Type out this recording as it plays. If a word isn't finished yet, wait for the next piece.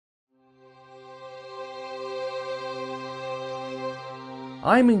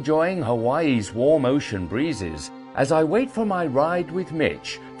I'm enjoying Hawaii's warm ocean breezes as I wait for my ride with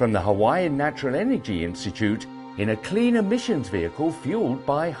Mitch from the Hawaiian Natural Energy Institute in a clean emissions vehicle fueled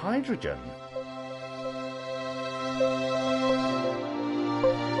by hydrogen.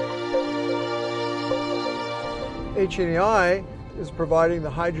 HNEI is providing the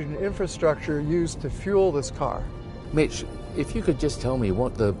hydrogen infrastructure used to fuel this car. Mitch, if you could just tell me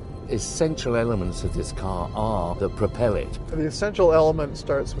what the essential elements of this car are that propel it. The essential element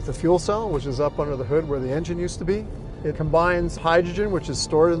starts with the fuel cell, which is up under the hood where the engine used to be. It combines hydrogen, which is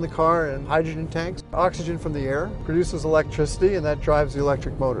stored in the car, and hydrogen tanks. Oxygen from the air produces electricity, and that drives the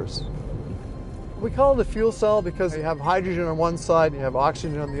electric motors. We call it a fuel cell because you have hydrogen on one side and you have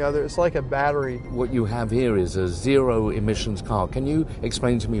oxygen on the other. It's like a battery. What you have here is a zero emissions car. Can you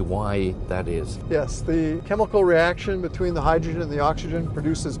explain to me why that is? Yes, the chemical reaction between the hydrogen and the oxygen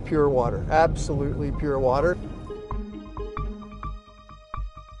produces pure water, absolutely pure water.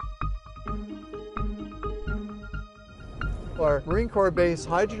 Our Marine Corps Base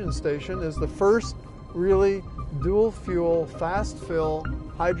hydrogen station is the first really dual fuel, fast fill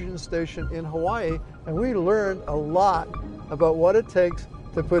hydrogen station in Hawaii, and we learned a lot about what it takes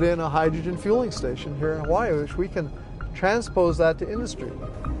to put in a hydrogen fueling station here in Hawaii, which we can transpose that to industry.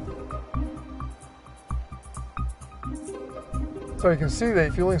 So you can see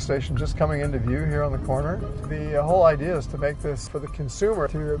the fueling station just coming into view here on the corner. The whole idea is to make this for the consumer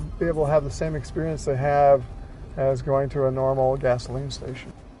to be able to have the same experience they have as going to a normal gasoline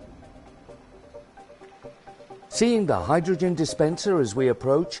station. Seeing the hydrogen dispenser as we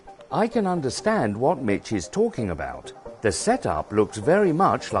approach, I can understand what Mitch is talking about. The setup looks very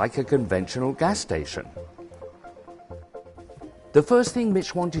much like a conventional gas station. The first thing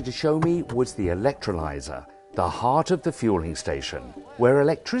Mitch wanted to show me was the electrolyzer, the heart of the fueling station, where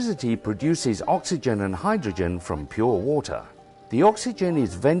electricity produces oxygen and hydrogen from pure water. The oxygen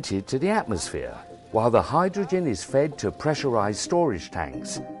is vented to the atmosphere, while the hydrogen is fed to pressurized storage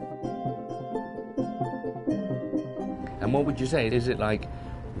tanks. And what would you say? Is it like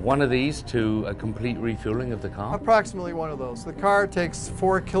one of these to a complete refueling of the car? Approximately one of those. The car takes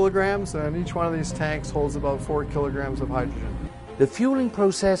 4 kilograms, and each one of these tanks holds about 4 kilograms of hydrogen. The fueling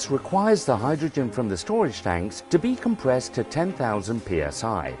process requires the hydrogen from the storage tanks to be compressed to 10,000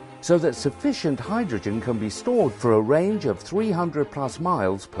 psi, so that sufficient hydrogen can be stored for a range of 300 plus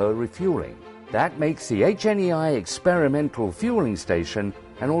miles per refueling. That makes the HNEI experimental fueling station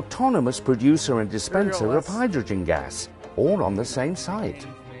an autonomous producer and dispenser of hydrogen gas, all on the same site.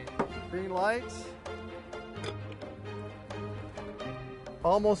 Green lights.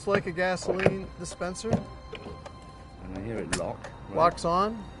 Almost like a gasoline dispenser. And I hear it lock. Right. Locks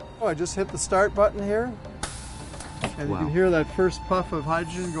on. Oh, I just hit the start button here. And wow. You can hear that first puff of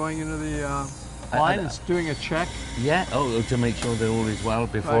hydrogen going into the line. It's doing a check. Yeah, oh, to make sure that all is well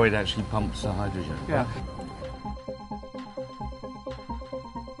before it actually pumps the hydrogen. Yeah.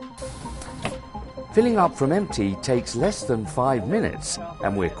 Filling up from empty takes less than 5 minutes,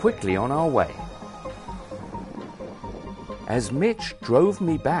 and we're quickly on our way. As Mitch drove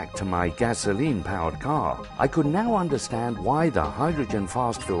me back to my gasoline-powered car, I could now understand why the hydrogen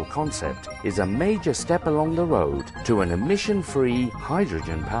fast fill concept is a major step along the road to an emission-free,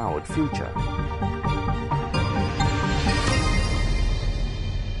 hydrogen-powered future.